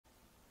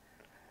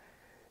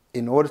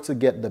In order to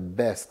get the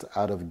best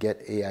out of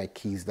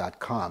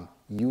getaikeys.com,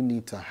 you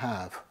need to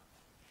have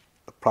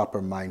a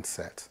proper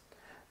mindset.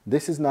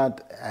 This is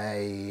not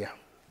a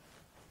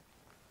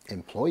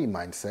employee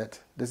mindset.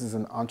 This is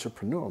an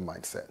entrepreneurial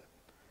mindset.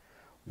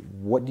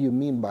 What do you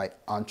mean by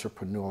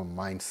entrepreneurial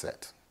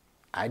mindset?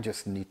 I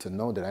just need to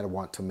know that I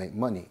want to make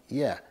money.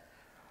 Yeah.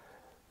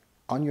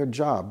 On your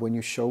job, when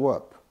you show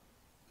up,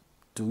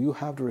 do you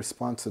have the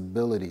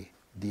responsibility,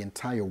 the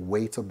entire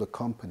weight of the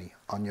company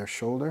on your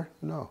shoulder?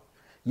 No.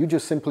 You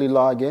just simply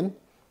log in,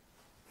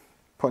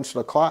 punch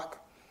the clock,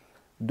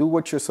 do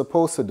what you're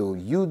supposed to do.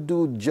 You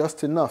do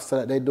just enough so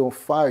that they don't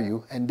fire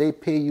you, and they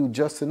pay you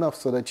just enough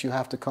so that you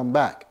have to come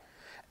back.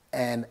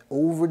 And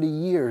over the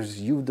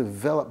years, you've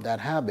developed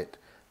that habit.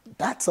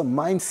 That's a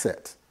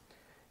mindset.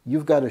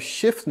 You've got to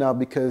shift now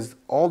because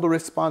all the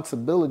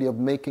responsibility of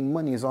making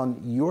money is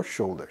on your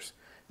shoulders.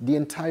 The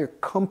entire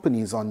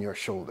company is on your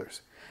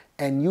shoulders.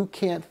 And you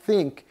can't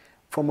think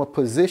from a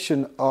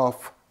position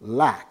of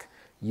lack.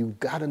 You've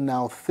got to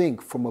now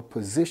think from a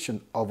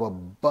position of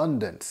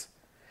abundance.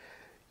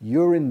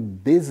 You're in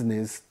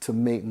business to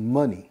make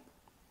money.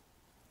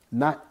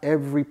 Not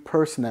every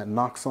person that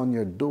knocks on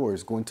your door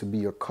is going to be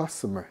your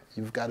customer.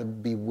 You've got to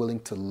be willing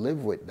to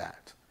live with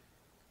that.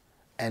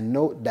 And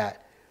note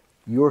that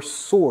your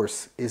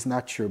source is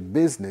not your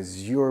business.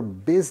 Your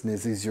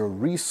business is your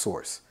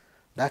resource.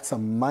 That's a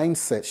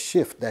mindset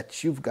shift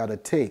that you've got to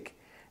take.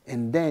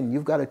 And then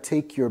you've got to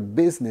take your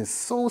business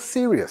so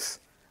serious.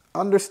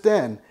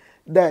 Understand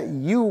that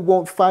you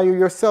won't fire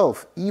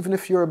yourself, even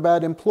if you're a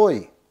bad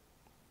employee.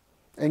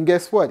 And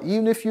guess what?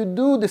 Even if you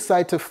do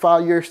decide to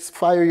fire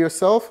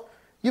yourself,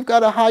 you've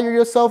got to hire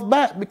yourself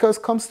back because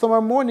comes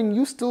tomorrow morning,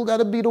 you still got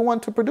to be the one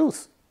to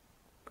produce.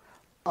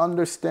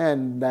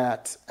 Understand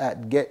that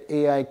at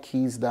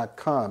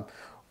getaikeys.com,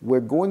 we're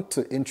going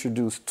to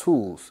introduce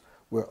tools.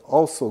 We're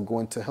also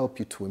going to help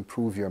you to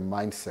improve your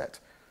mindset.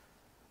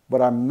 But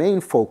our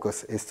main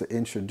focus is to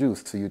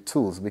introduce to you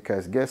tools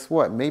because guess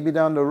what? Maybe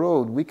down the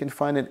road, we can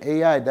find an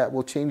AI that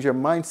will change your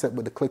mindset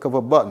with the click of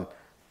a button.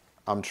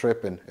 I'm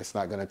tripping. It's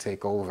not going to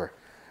take over.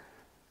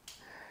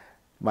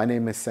 My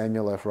name is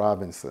Samuel F.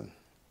 Robinson.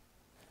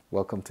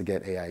 Welcome to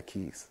Get AI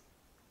Keys.